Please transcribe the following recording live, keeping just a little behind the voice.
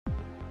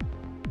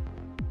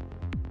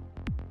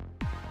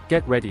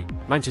Get ready,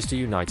 Manchester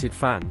United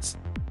fans.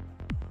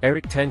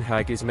 Erik Ten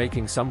Hag is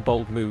making some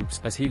bold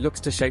moves as he looks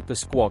to shape the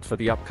squad for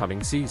the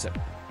upcoming season.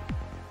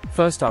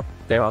 First up,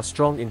 there are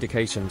strong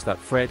indications that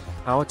Fred,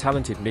 our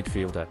talented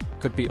midfielder,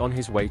 could be on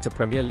his way to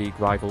Premier League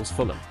rivals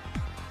Fulham.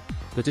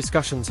 The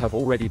discussions have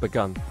already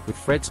begun, with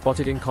Fred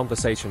spotted in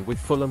conversation with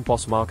Fulham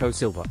boss Marco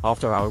Silva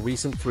after our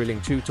recent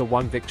thrilling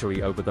 2-1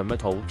 victory over the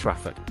Metal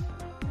Trafford.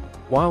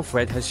 While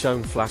Fred has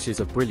shown flashes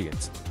of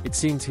brilliance, it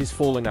seems he's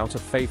fallen out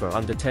of favour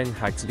under Ten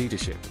Hag's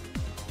leadership.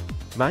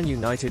 Man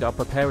Utd are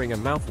preparing a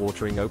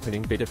mouthwatering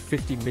opening bid of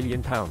 £50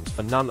 million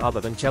for none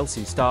other than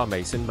Chelsea Star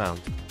Mace and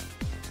Mount.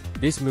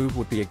 This move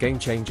would be a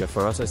game-changer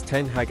for us as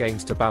Ten Hag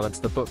aims to balance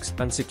the books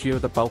and secure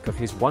the bulk of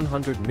his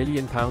 £100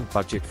 million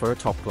budget for a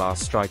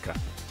top-class striker.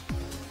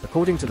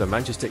 According to the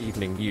Manchester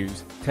Evening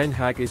News, Ten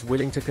Hag is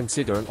willing to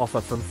consider an offer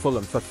from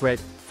Fulham for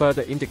Fred,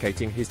 further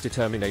indicating his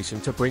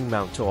determination to bring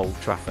Mount to Old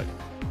Trafford.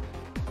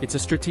 It's a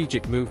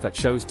strategic move that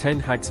shows Ten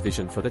Hag's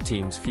vision for the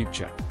team's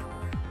future.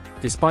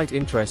 Despite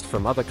interest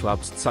from other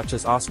clubs such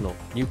as Arsenal,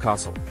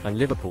 Newcastle, and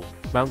Liverpool,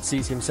 Mount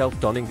sees himself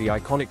donning the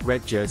iconic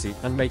red jersey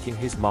and making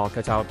his mark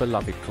at our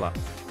beloved club.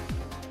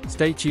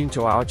 Stay tuned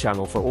to our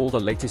channel for all the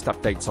latest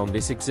updates on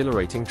this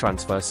exhilarating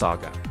transfer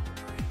saga.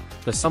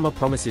 The summer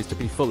promises to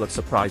be full of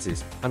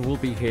surprises, and we'll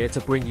be here to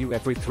bring you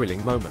every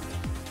thrilling moment.